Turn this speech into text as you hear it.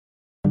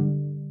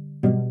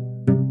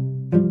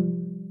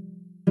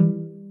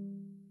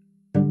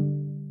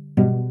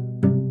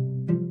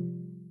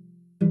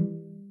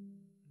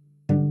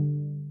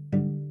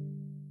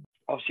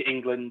obviously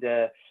England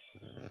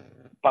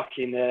back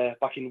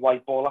in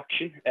white ball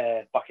action,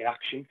 back in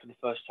action for the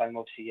first time,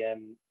 obviously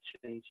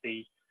since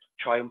the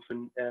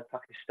triumphant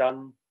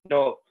Pakistan.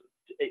 No,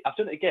 I've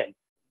done it again.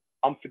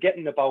 I'm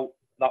forgetting about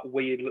that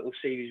weird little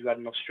series we had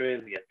in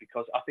Australia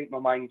because I think my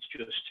mind's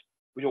just,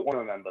 we don't want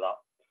to remember that.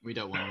 We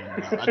don't want to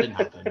remember that. That didn't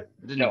happen.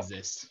 It didn't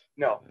exist.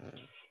 No.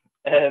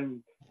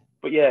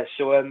 But yeah,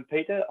 so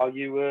Peter, are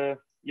you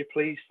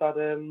pleased that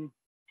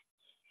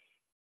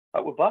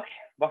we're back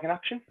in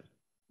action?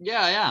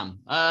 Yeah, I am.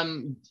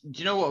 Do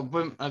you know what?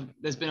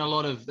 There's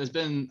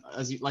been,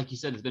 like you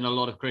said, there's been a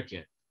lot of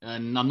cricket.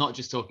 And I'm not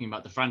just talking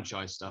about the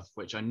franchise stuff,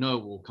 which I know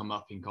will come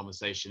up in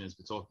conversation as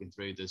we're talking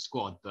through the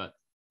squad, but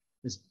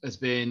there's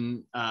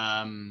been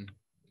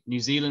New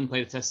Zealand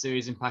played a test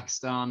series in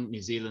Pakistan.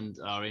 New Zealand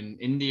are in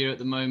India at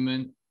the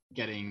moment,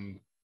 getting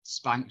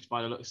spanked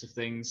by the looks of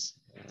things.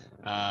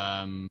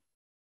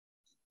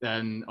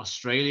 Then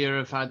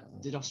Australia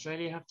did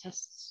Australia have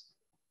tests?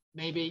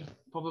 Maybe,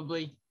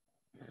 probably.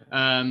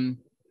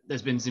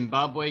 There's been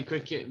Zimbabwe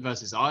cricket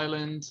versus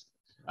Ireland.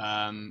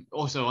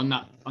 Also on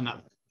that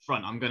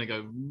front, I'm going to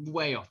go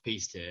way off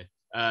piste here.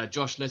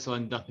 Josh Little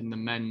ended up in the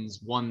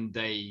men's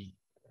one-day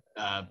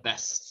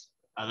best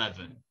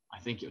 11. I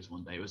think it was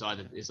one day.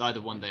 It's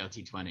either one day or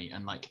T20,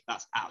 and like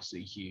that's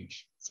absolutely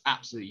huge. It's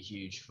absolutely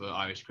huge for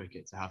Irish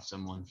cricket to have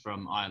someone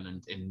from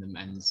Ireland in the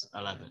men's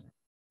 11.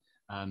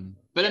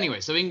 But anyway,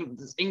 so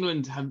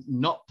England have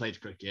not played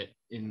cricket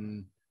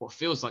in what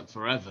feels like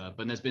forever,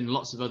 but there's been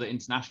lots of other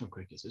international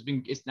cricket. So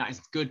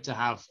it's good to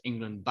have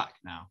England back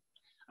now.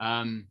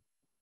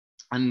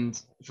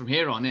 And from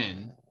here on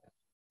in,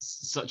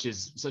 such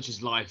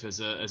is life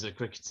as a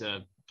cricketer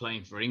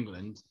playing for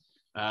England.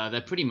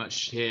 They're pretty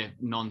much here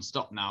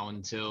non-stop now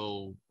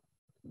until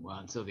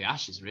the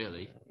Ashes,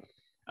 really,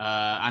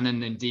 and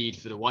then indeed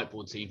for the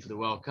whiteboard team for the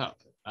World Cup.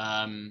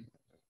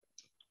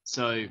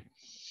 So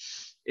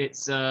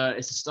it's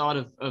a start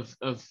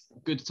of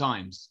good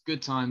times.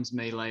 Good times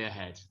may lay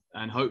ahead,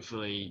 and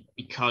hopefully,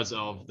 because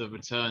of the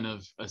return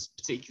of a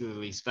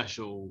particularly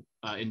special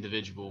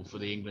individual for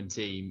the England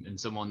team and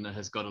someone that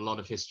has got a lot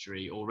of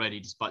history already,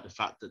 despite the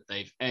fact that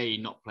they've A,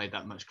 not played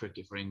that much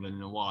cricket for England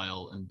in a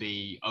while, and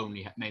B,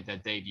 only made their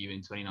debut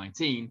in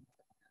 2019,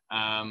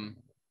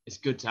 it's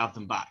good to have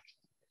them back.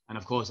 And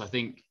of course, I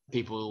think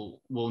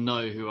people will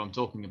know who I'm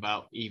talking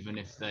about, even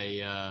if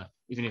I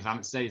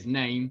haven't said his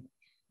name.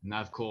 And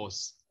that, of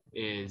course,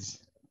 is...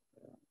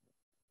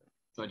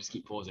 So I just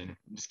keep pausing.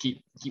 Just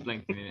keep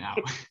lengthening it out.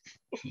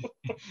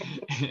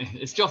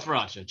 It's Jofra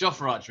Archer.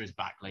 Jofra Archer is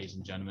back, ladies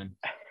and gentlemen.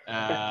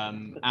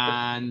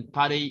 And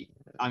Paddy,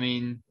 I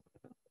mean,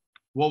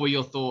 what were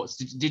your thoughts?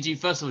 Did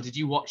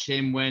you watch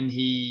him when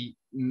he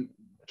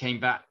came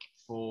back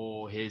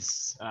for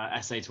his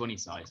SA20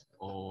 side,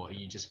 or are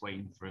you just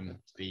waiting for him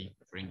to be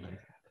for England?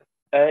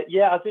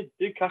 Yeah, I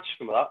did catch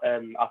some of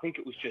that. I think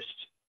it was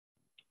just,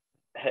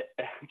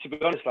 to be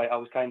honest, like I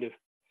was kind of,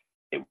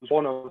 it was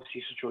one,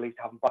 obviously such a relief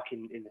to have him back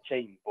in the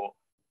team, but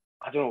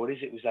I don't know what it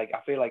is. It was like, I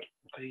feel like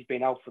because he's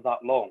been out for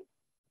that long,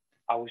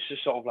 I was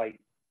just sort of like,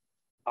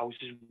 I was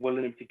just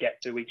willing him to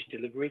get through each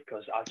delivery,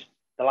 because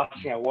the last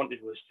thing I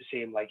wanted was to see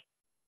him like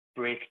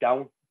break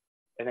down,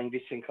 and then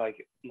just think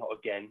like, not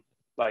again,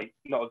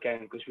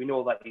 because we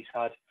know that he's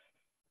had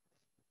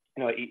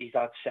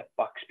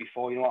setbacks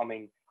before, you know what I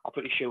mean? I'm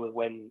pretty sure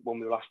when we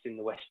were last in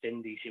the West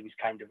Indies, he was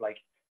kind of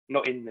like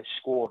not in the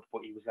squad,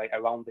 but he was like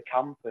around the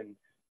camp, and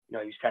he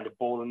was kind of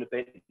balling a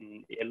bit,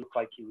 and it looked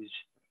like he was,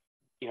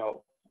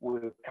 we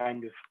were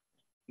kind of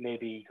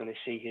maybe going to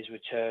see his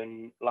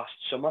return last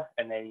summer,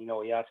 and then he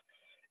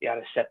had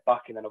a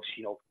setback, and then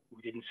obviously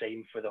we didn't see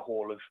him for the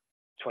whole of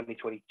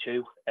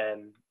 2022.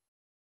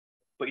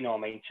 But you know what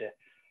I mean, to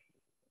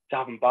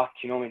have him back,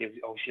 it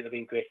obviously it'd have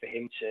been great for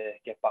him to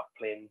get back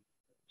playing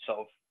sort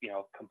of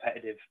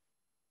competitive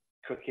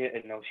cricket,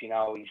 and obviously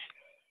now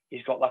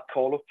he's got that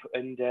call up,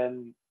 and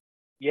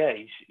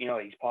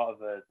he's part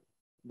of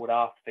what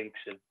I think's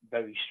a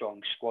very strong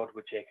squad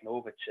we're taking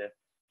over to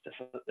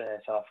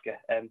South Africa.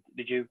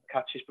 Did you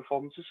catch his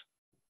performances?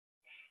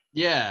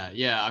 Yeah.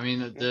 I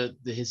mean,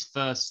 his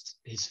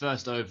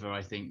first over,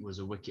 I think, was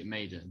a wicket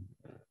maiden,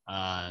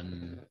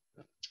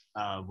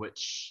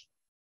 which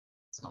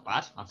it's not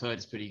bad. I've heard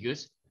it's pretty good,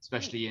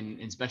 especially in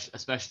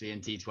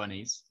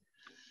T20s,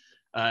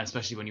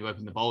 especially when you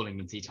open the bowling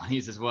in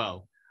T20s as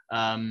well.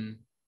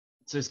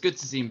 So it's good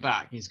to see him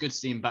back. It's good to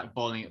see him back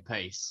bowling at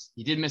pace.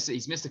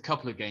 He's missed a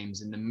couple of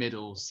games in the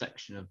middle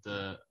section of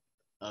the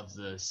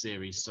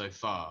series so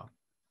far.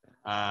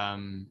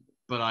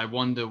 But I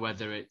wonder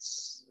whether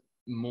it's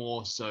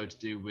more so to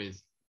do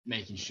with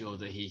making sure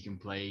that he can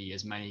play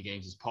as many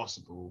games as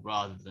possible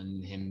rather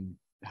than him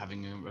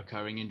having a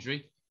recurring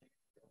injury.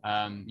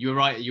 You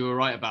were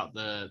right about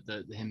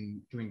the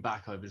him coming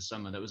back over the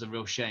summer. That was a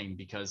real shame,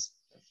 because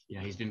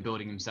he's been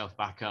building himself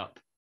back up,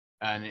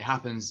 and it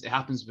happens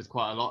with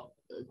quite a lot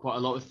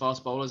with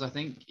fast bowlers. I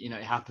think it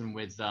happened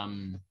with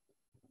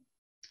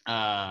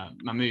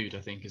Mahmood,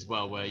 I think, as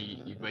well, where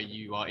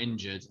you are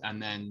injured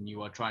and then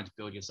you are trying to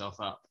build yourself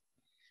up.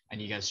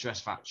 and you get a stress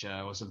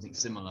fracture or something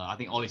similar. I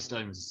think Ollie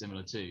Stone was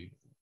similar too.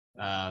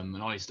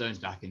 And Ollie Stone's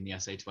back in the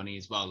SA20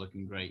 as well,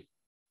 looking great.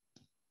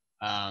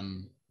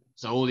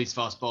 So all these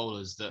fast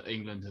bowlers that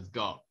England have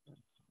got,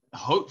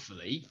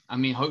 hopefully,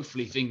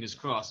 fingers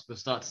crossed, we'll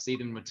start to see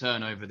them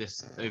return over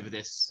this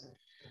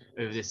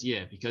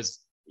year, because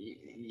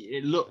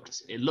it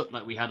looked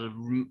like we had a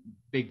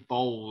big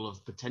bowl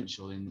of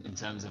potential in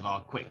terms of our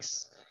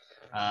quicks.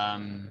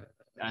 And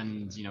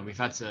we've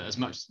had to, as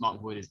much as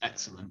Mark Wood is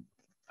excellent,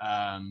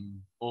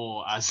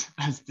 or as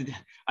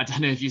I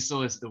don't know if you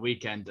saw this at the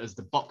weekend, as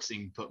the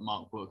boxing put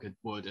Mark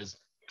Wood as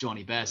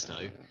Johnny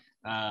Bairstow.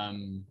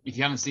 If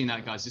you haven't seen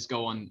that, guys, just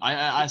go on.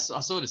 I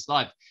saw this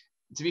live.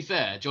 To be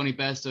fair, Johnny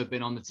Bairstow had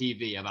been on the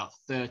TV about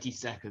 30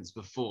 seconds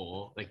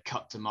before they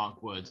cut to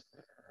Mark Wood,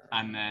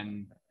 and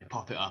then they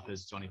pop it up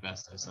as Johnny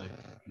Bairstow. So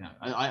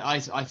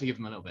I forgive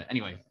him a little bit.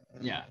 Anyway,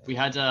 yeah, we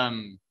had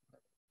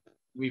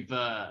we've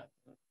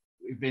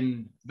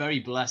been very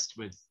blessed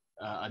with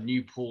a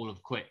new pool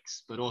of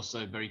quicks, but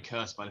also very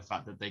cursed by the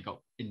fact that they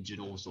got injured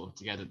all sort of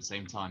together at the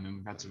same time, and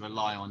we've had to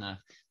rely on a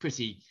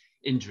pretty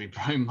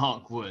injury-prone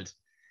Mark Wood.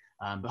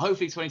 But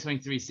hopefully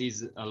 2023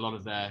 sees a lot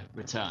of their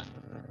return,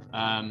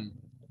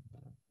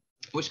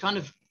 which kind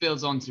of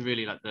builds on to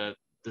really like the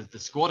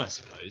squad, I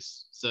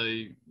suppose. So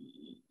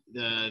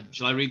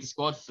shall I read the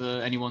squad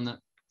for anyone that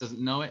doesn't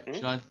know it?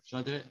 Shall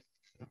I do it?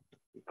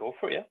 Go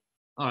for it, yeah.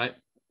 All right.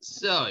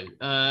 So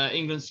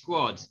England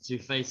squad to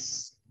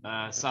face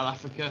South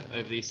Africa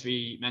over these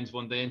 3 men's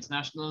one-day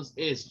internationals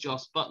is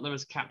Jos Buttler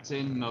as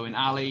captain, Moeen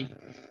Ali,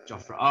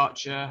 Jofra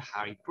Archer,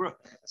 Harry Brook,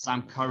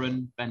 Sam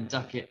Curran, Ben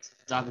Duckett,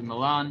 David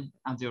Milan,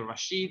 Adil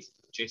Rashid,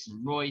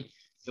 Jason Roy,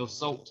 Phil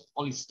Salt,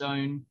 Ollie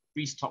Stone,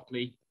 Reece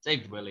Topley,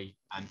 David Willey,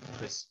 and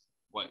Chris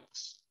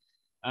Wokes.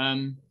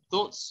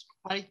 Thoughts,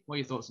 Paddy? What are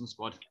your thoughts on the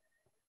squad?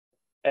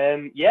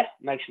 Yeah,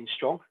 nice and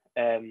strong.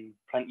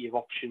 Plenty of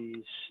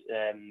options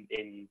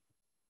in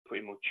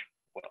pretty much,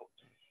 well,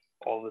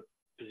 all the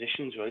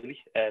positions really,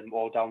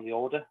 all down the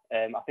order.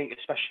 I think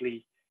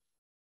especially,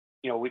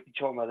 we're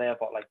talking about there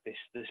about like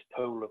this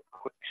pool of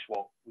quicks,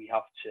 what we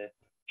have to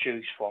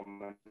choose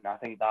from, and I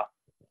think that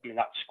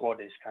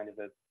squad is kind of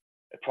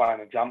a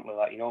prime example of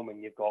that.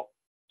 You've got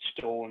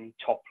Stone,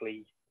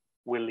 Topley,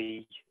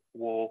 Willey,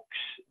 Wokes,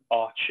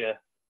 Archer,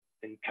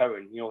 and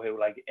Curran. Who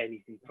like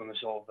anything from a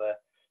sort of a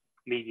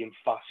medium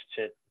fast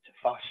to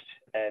fast.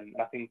 And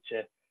I think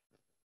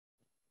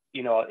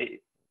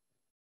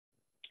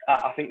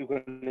I think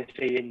we're going to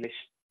see in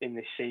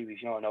this series,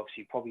 and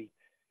obviously probably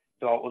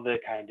throughout other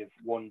kind of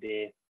one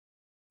day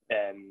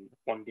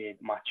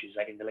matches,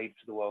 like in the lead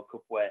to the World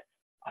Cup, where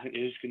I think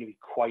there's going to be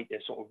quite a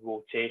sort of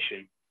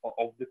rotation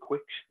of the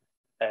quicks.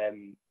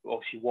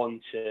 Obviously, one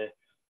to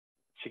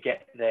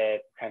get their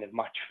kind of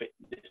match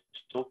fitness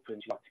up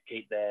and to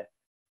keep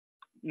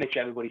make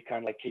sure everybody's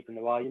kind of like keeping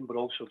their eye in, but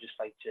also just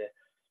like to,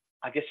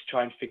 I guess,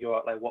 try and figure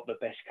out like what the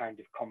best kind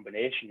of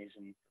combination is,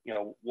 and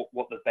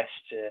what the best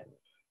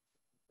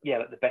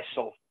the best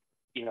sort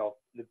of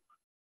the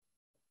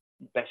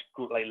best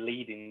group, like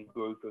leading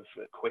group of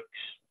quicks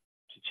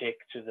to take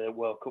to the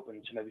World Cup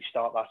and to maybe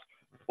start that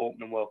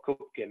opening World Cup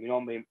game.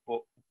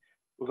 But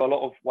we've got a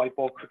lot of white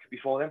ball cricket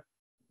before them.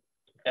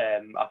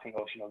 I think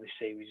also this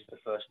series is the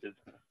first of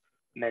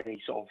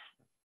many sort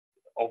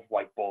of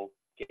white ball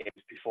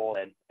games before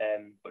then.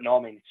 But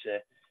no,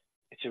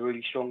 it's a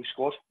really strong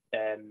squad.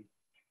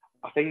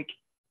 I think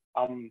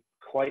I'm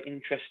quite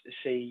interested to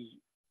see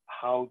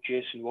how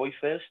Jason Roy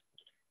fares,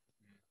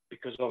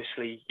 because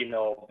obviously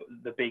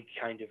the big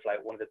kind of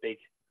like one of the big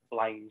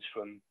lines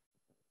from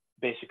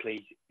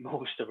basically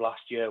most of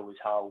last year was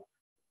how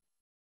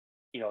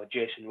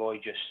Jason Roy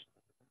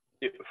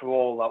just, for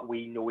all that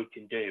we know he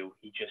can do,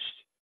 he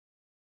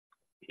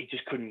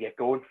just couldn't get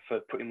going for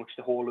pretty much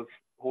the whole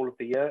of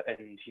the year,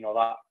 and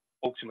that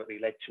ultimately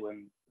led to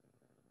him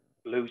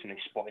losing his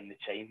spot in the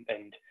team.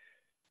 And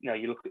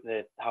you look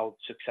at how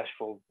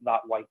successful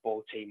that white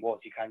ball team was,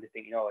 you kind of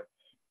think,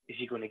 is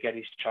he going to get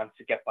his chance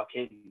to get back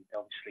in?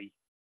 Obviously,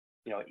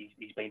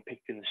 he's been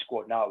picked in the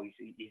squad now.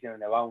 He's in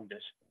and around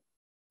us.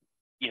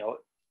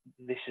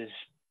 This is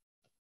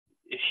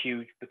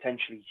a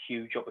potentially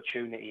huge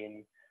opportunity,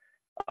 and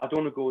I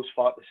don't want to go as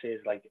far to say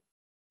as like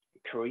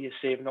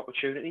career-saving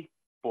opportunity,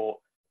 but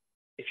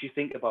if you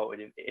think about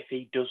it, if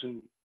he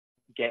doesn't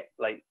get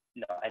like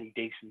any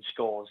decent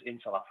scores in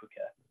South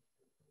Africa,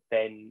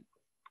 then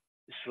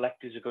the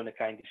selectors are going to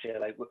kind of say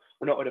like,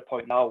 we're not at a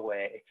point now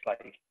where it's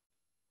like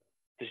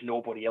there's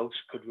nobody else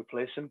could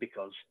replace him,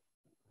 because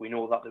we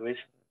know that there is.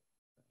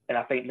 And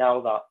I think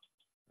now that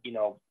we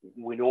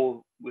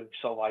know we've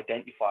sort of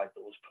identified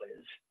those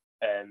players,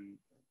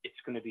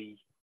 it's going to be,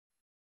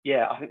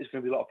 I think there's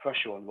going to be a lot of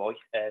pressure on Roy,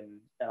 and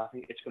I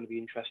think it's going to be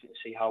interesting to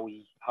see how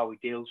he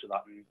deals with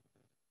that, and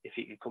if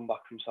he can come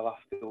back from South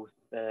Africa with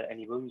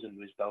any runs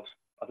under his belt.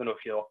 I don't know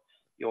if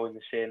you're in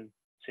the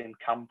same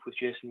camp with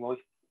Jason Roy.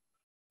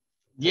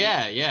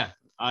 Yeah.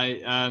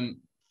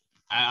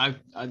 I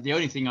the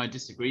only thing I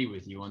disagree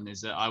with you on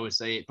is that I would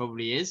say it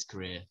probably is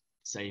career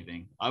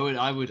saving. I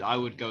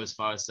would go as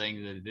far as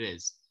saying that it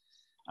is.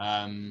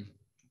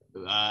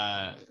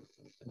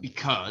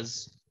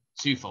 because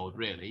twofold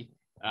really.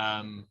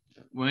 Well,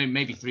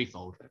 maybe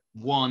threefold.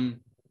 One,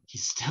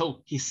 he's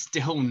still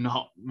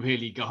not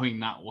really going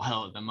that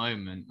well at the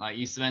moment. Like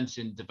you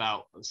mentioned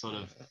about sort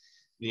of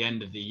the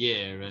end of the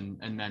year and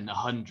then the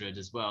 100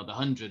 as well. The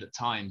 100 at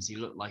times he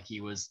looked like he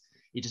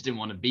just didn't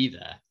want to be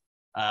there.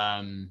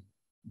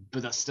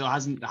 But that still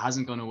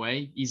hasn't gone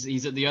away.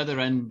 He's at the other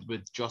end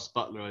with Josh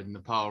Butler in the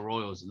Power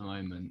Royals at the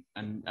moment,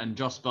 and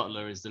Josh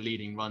Butler is the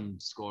leading run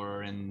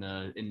scorer in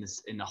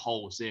the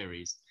whole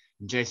series.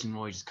 And Jason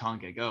Roy just can't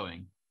get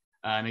going.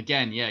 And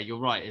again, yeah, you're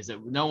right. Is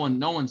that no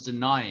one's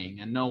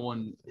denying, and no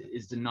one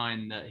is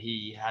denying that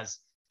he has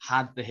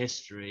had the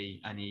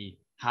history and he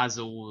has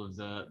all of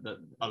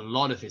a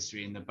lot of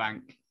history in the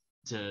bank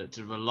to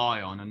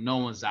rely on, and no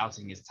one's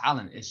doubting his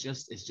talent. It's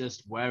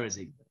just where is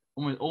he?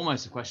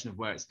 Almost a question of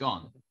where it's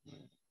gone.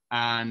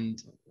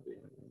 And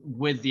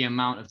with the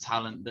amount of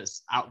talent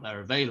that's out there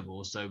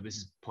available, so this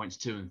is points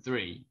 2 and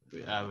 3,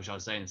 which I'll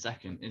say in a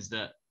second, is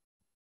that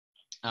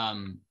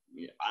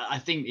I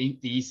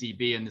think the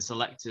ECB and the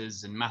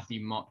selectors and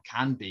Matthew Mott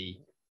can be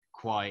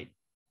quite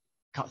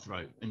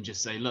cutthroat and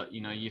just say, look,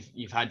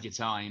 you've had your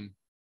time,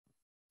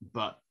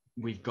 but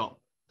we've got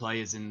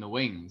players in the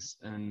wings.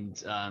 And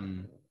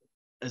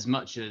as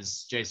much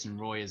as Jason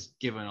Roy has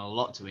given a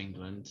lot to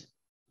England,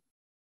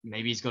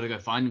 maybe he's got to go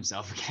find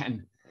himself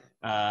again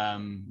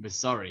with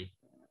Surrey.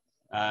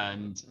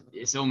 And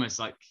it's almost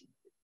like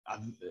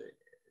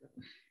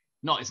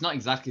it's not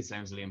exactly the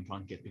same as Liam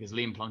Plunkett, because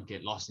Liam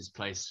Plunkett lost his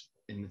place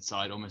in the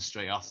side almost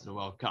straight after the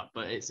World Cup.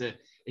 But it's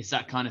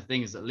that kind of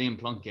thing, is that Liam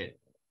Plunkett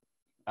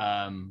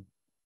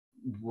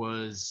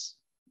was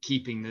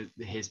keeping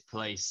his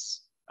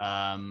place,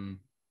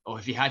 or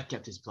if he had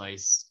kept his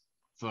place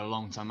for a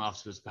long time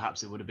afterwards,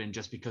 perhaps it would have been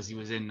just because he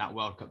was in that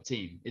World Cup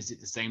team. Is it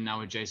the same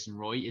now with Jason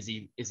Roy? Is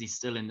he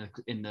still in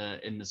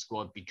the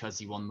squad because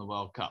he won the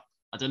World Cup?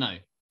 I don't know.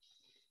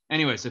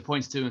 Anyway, so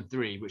points 2 and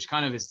 3, which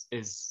kind of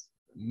is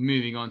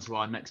moving on to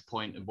our next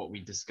point of what we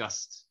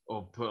discussed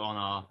or put on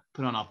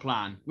our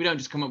plan. We don't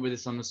just come up with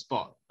this on the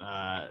spot.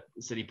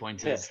 City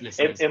Pointers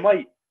listeners.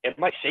 It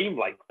might seem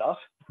like that.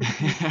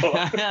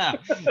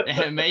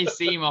 It may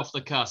seem off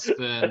the cusp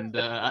and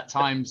at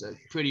times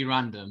pretty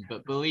random,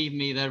 but believe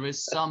me, there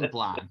is some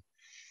plan.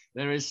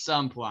 There is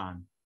some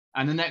plan.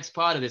 And the next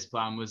part of this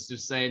plan was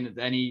just saying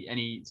that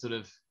any sort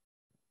of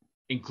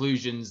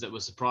inclusions that were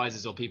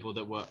surprises, or people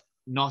that were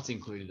not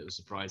included that were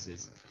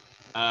surprises.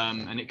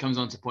 And it comes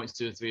on to points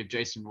 2 and 3 of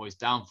Jason Roy's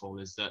downfall,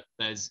 is that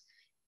there's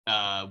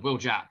Will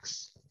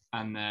Jacks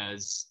and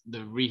there's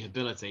the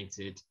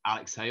rehabilitated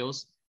Alex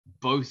Hales,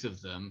 both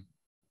of them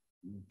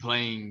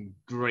playing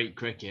great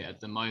cricket at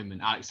the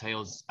moment. Alex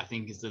Hales, I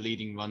think, is the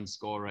leading run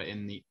scorer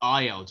in the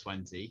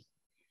IL20,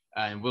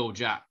 and Will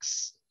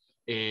Jacks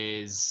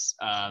is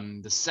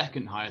the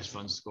second highest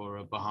run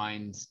scorer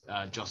behind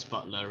Josh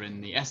Butler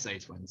in the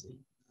SA20.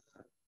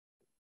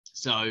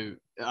 So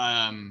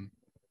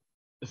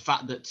the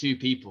fact that two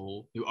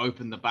people who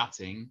open the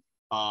batting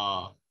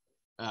are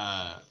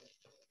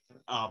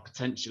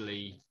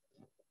potentially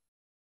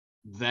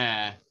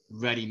there,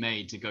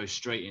 ready-made to go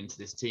straight into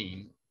this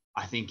team,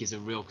 I think is a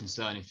real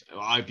concern.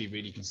 I'd be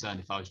really concerned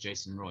if I was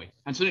Jason Roy,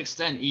 and to an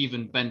extent,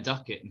 even Ben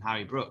Duckett and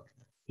Harry Brook,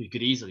 who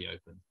could easily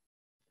open.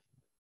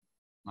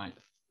 I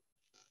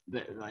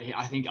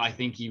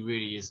think he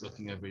really is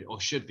looking over, or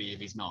should be if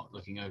he's not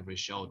looking over his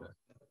shoulder.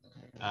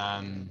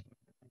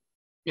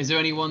 Is there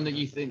anyone that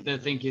you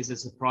think is a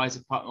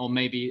surprise, or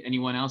maybe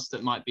anyone else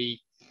that might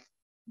be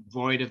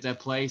void of their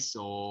place,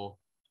 or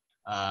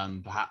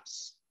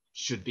perhaps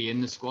should be in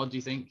the squad, do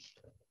you think?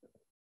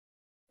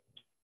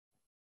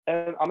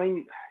 I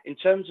mean, in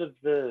terms of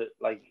the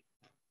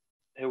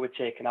who we're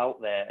taking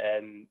out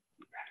there,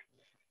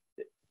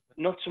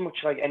 not so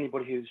much like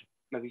anybody who's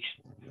maybe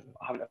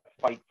having to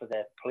fight for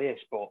their place,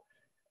 but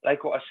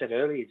like what I said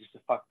earlier, just the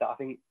fact that I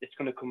think it's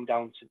going to come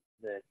down to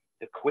the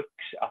quicks.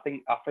 I feel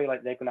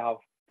like they're going to have,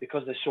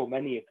 because there's so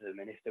many of them,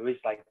 and if there is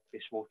like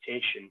this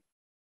rotation,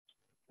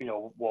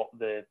 what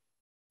the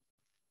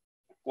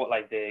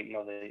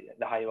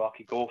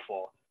hierarchy go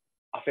for.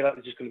 I feel like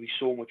there's just going to be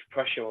so much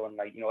pressure on,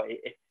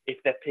 if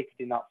they're picked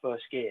in that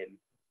first game,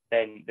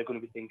 then they're going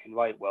to be thinking,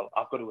 right, well,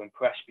 I've got to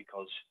impress,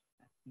 because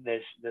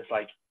there's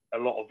like a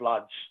lot of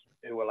lads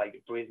who are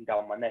like breathing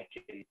down my neck,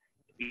 and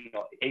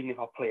even if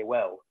I play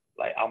well,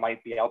 like I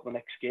might be out the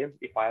next game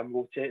if I am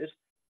rotated,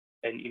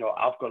 and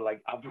I've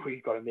really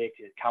got to make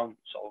it count,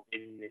 sort of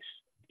in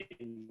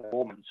the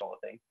moment, sort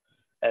of thing.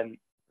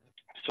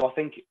 So I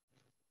think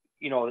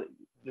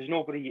there's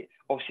nobody.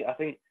 Obviously, I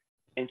think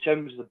in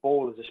terms of the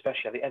bowlers,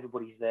 especially, I think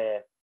everybody's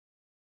there,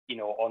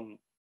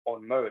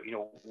 on merit. We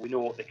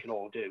know what they can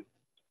all do.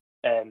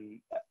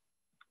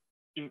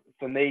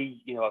 For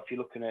me, if you're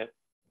looking at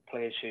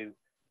players who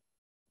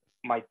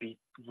might be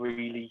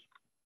really,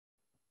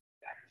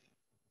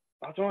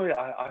 I don't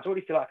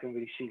really feel like I can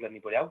really single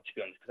anybody out, to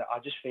be honest, because I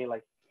just feel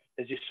like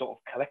there's this sort of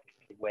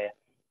collective where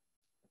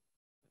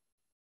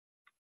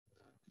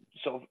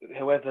sort of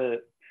whoever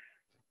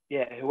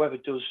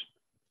does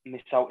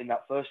miss out in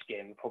that first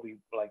game, we probably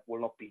like will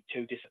not be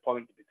too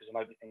disappointed because I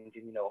might be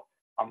thinking,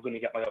 I'm going to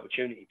get my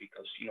opportunity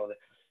because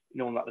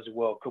knowing that there's a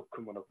World Cup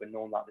coming up and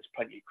knowing that there's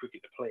plenty of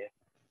cricket to play.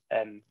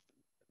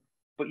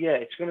 But yeah,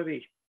 it's going to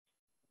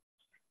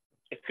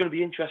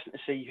be interesting to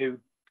see who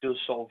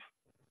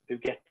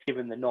gets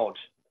given the nod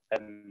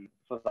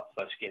for that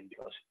first game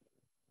because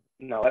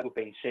like we've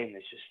been saying,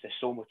 there's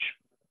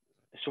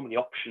so many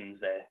options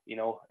there,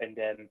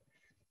 and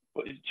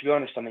but to be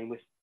honest, I mean,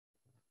 with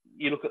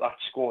you look at that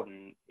squad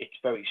and it's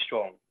very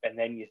strong, and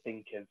then you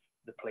think of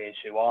the players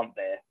who aren't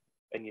there,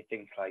 and you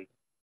think like,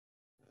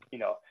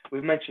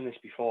 we've mentioned this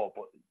before,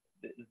 but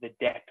the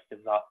depth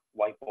of that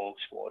white ball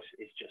squad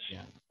is just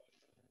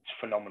it's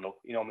phenomenal.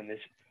 I mean,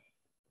 there's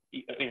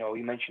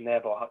you mentioned there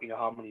about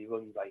how many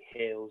runs like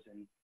Hales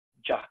and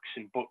Jacks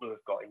and Butler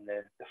have got in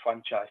the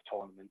franchise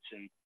tournaments,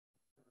 and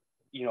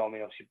I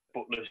mean, obviously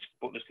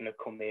Butler's going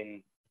to come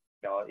in,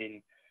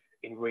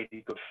 in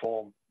really good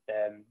form,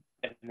 and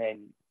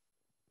then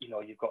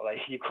you've got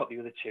the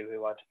other two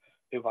who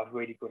had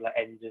really good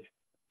ends of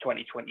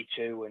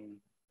 2022,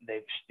 and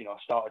they've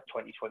started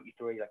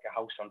 2023 like a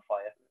house on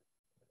fire.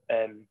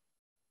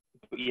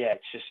 But yeah,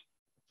 it's just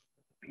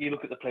you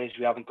look at the players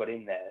we haven't got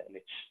in there, and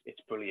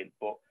it's brilliant.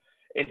 But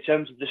in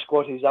terms of the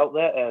squad who's out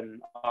there,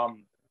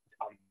 I'm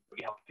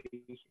pretty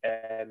happy. It's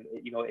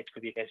going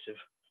to be a case of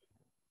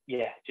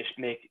just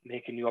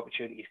making new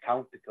opportunities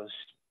count because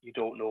you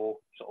don't know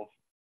sort of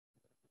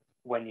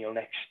when you'll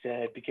next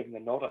be given the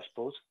nod, I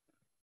suppose.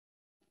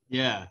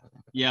 Yeah,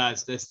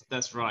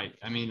 that's right.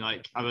 I mean,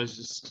 like I was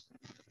just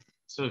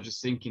sort of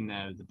just thinking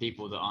there, the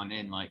people that aren't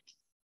in, like,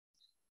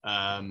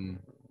 I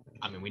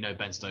mean, we know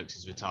Ben Stokes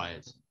is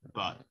retired,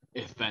 but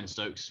if Ben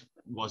Stokes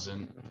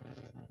wasn't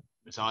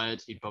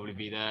retired, he'd probably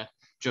be there.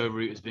 Joe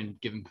Root has been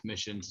given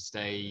permission to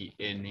stay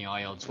in the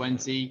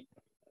IL-20.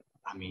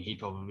 I mean, he'd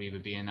probably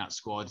be in that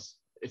squad.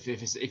 If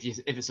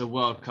it's a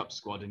World Cup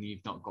squad and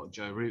you've not got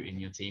Joe Root in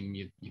your team,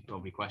 you're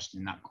probably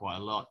questioning that quite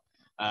a lot.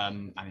 I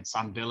mean,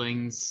 Sam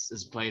Billings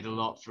has played a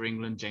lot for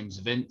England. James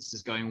Vince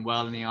is going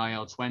well in the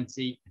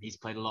IL-20. He's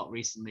played a lot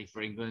recently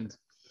for England.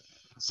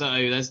 So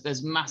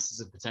there's masses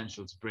of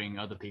potential to bring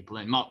other people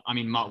in. Mark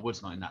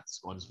Wood's not in that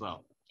squad as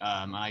well.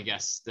 And I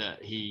guess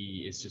that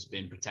he is just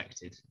being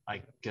protected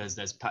because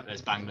there's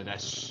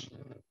Bangladesh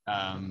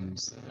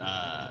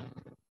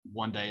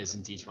one days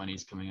and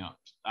T20s coming up,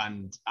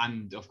 and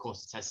of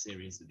course the Test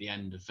series at the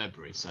end of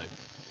February. So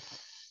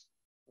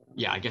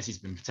yeah, I guess he's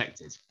been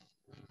protected.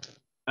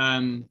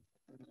 So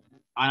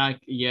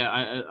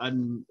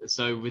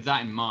with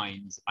that in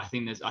mind, I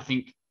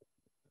think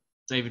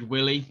David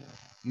Willey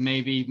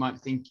maybe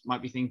might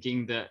be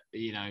thinking that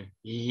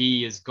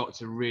he has got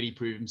to really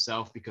prove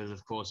himself because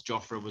of course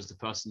Jofra was the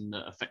person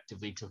that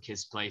effectively took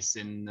his place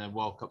in the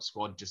World Cup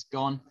squad just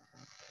gone,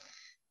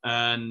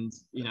 and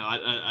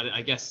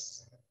I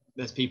guess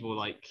there's people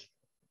like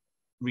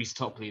Reece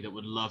Topley that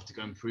would love to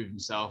go and prove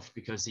himself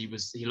because he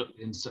looked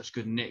in such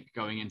good nick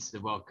going into the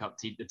World Cup,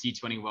 the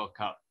T20 World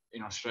Cup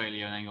in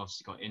Australia, and then he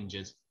obviously got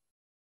injured.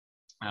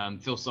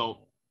 Phil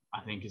Salt,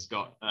 I think, has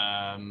got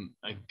a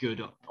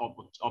good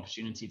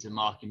opportunity to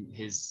mark in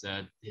his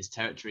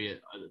territory at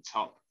the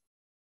top.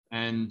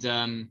 And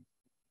do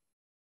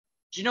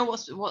you know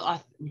what's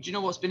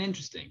been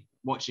interesting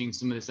watching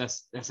some of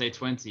this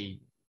SA20,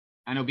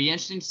 and it'll be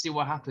interesting to see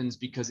what happens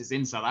because it's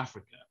in South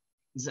Africa.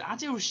 Is that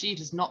Adil Rashid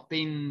has not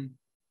been,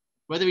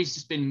 whether he's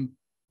just been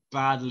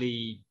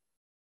badly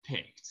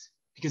picked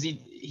because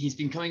he's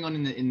been coming on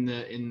in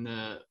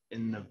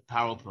the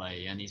power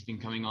play and he's been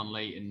coming on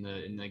late in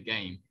the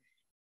game.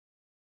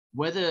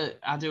 Whether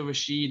Adil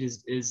Rashid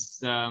is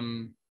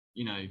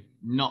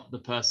not the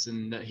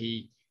person that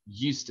he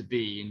used to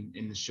be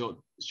in the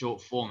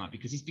short format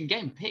because he's been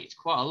getting picked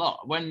quite a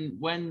lot.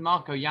 When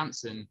Marco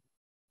Jansen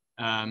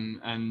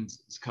and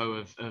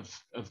co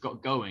have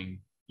got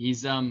going,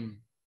 he's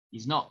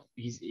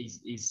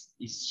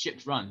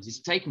shipped runs. He's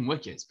taken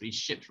wickets, but he's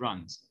shipped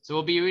runs. So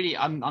it'll be really.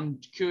 I'm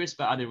curious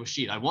about Adil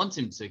Rashid. I want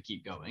him to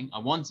keep going. I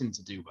want him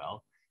to do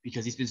well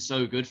because he's been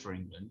so good for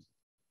England.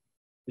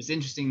 It's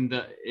interesting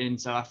that in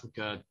South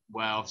Africa,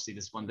 where obviously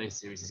this one-day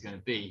series is going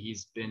to be,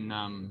 he's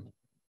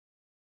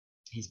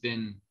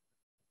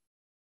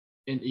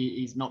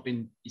not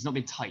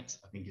been tight,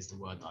 I think is the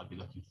word that I'd be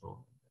looking for.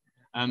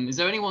 Is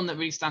there anyone that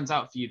really stands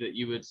out for you that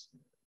you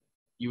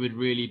would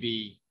really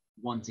be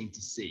wanting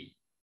to see?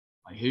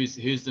 Like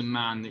who's the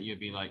man that you'd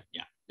be like,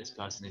 yeah, this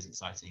person is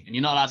exciting? And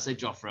you're not allowed to say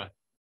Jofra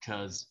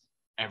because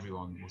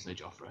everyone will say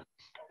Jofra.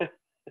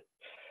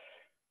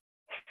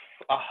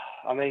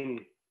 I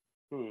mean,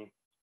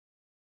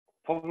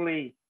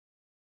 probably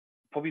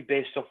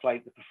based off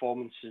like the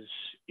performances,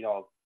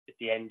 at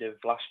the end of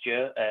last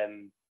year,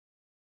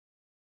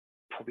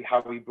 probably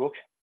Harry Brook.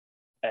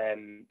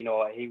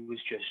 He was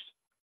just.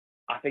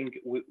 I think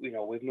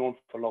we've known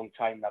for a long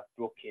time that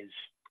Brook is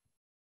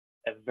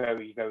a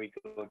very, very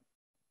good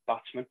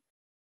batsman,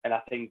 and I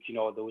think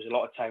there was a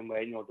lot of time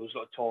where there was a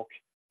lot of talk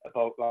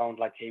about around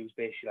like he was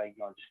basically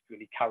like just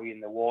really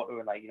carrying the water,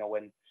 and like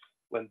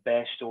when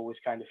Bairstow was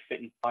kind of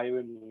fit and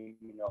firing,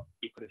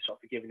 you could have sort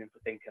of forgiven him for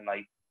thinking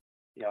like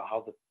you know,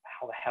 how the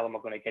hell am I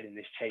going to get in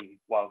this team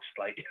whilst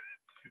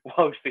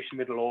whilst this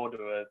middle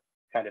order are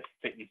kind of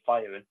fitting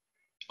firing.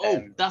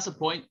 Oh, that's a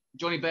point.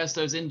 Johnny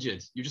Bairstow's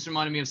injured. You just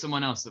reminded me of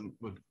someone else that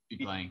would be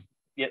playing.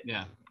 Yep.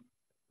 Yeah.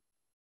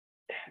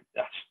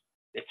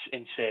 It's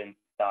insane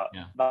that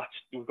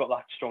we've got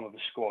that strong of a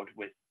squad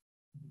with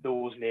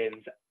those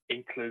names,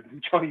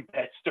 including Johnny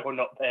Bairstow,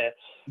 not there.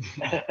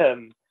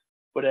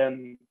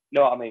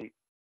 No, I mean,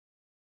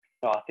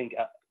 no, I think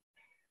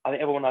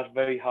everyone has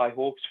very high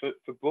hopes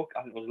for Brook.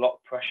 I think there was a lot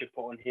of pressure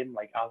put on him,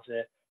 like as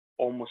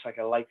almost like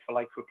a like for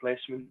like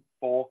replacement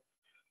for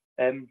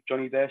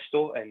Johnny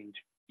Bairstow, and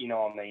you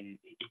know, I mean,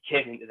 he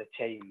came into the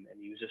team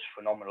and he was just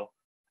phenomenal.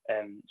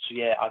 So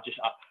yeah,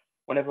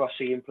 whenever I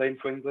see him playing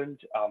for England,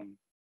 I'm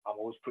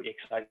always pretty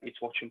excited to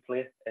watch him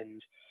play.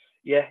 And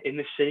yeah, in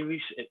this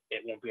series, it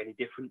won't be any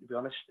different, to be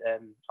honest.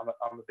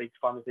 I'm a big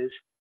fan of his.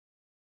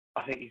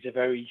 I think he's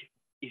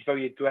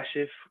very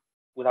aggressive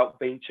without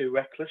being too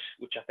reckless,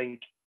 which I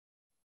think,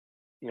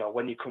 you know,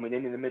 when you're coming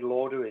in the middle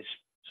order is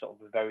sort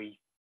of a very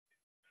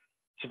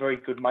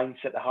good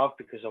mindset to have,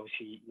 because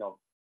obviously, you know,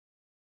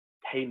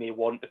 he may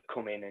want to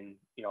come in and,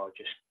 you know,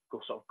 just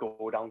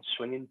go down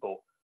swinging, but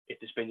if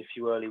there's been a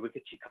few early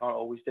wickets, you can't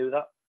always do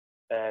that.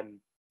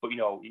 But you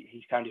know,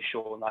 he's kind of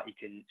shown that he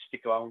can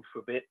stick around for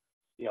a bit,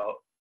 you know,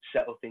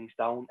 settle things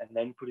down and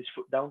then put his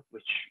foot down,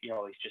 which, you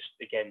know, is just,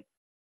 again,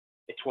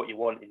 it's what you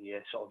want in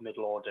your sort of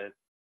middle order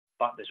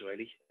batters,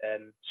 really.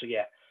 So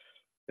yeah,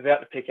 if I had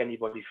to pick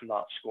anybody from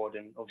that squad,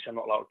 and obviously I'm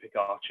not allowed to pick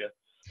Archer,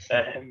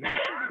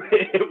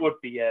 it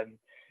would be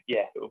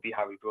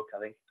Harry Brook, I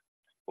think.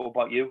 What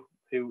about you?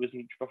 Who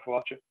isn't Jofra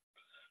Archer?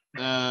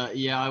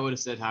 Yeah, I would have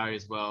said Harry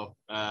as well.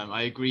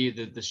 I agree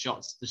that the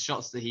shots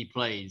that he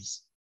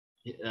plays,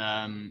 he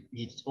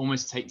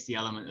almost takes the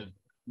element of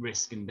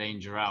risk and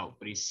danger out,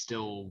 but he's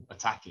still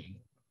attacking.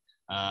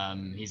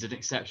 He's an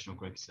exceptional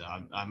cricketer.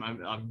 I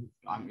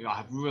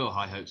have real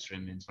high hopes for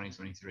him in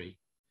 2023.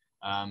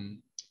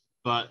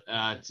 But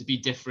to be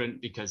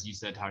different, because you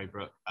said Harry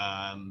Brook,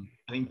 I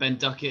think Ben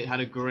Duckett had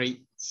a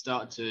great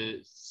start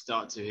to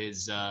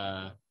his.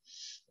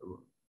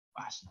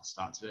 Actually, not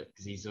start to it,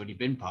 because he's already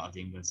been part of the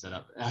England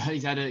setup. He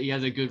had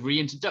a good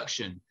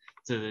reintroduction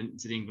to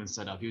the England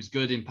setup. He was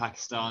good in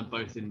Pakistan,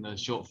 both in the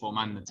short form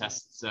and the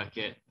Test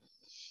circuit.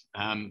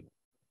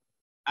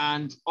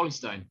 And Ollie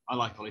Stone, I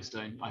like Ollie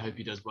Stone. I hope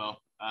he does well.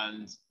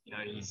 And you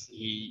know,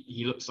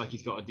 he looks like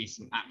he's got a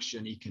decent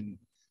action. He can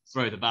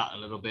throw the bat a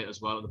little bit as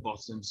well at the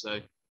bottom.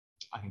 So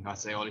I think I'd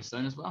say Ollie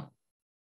Stone as well.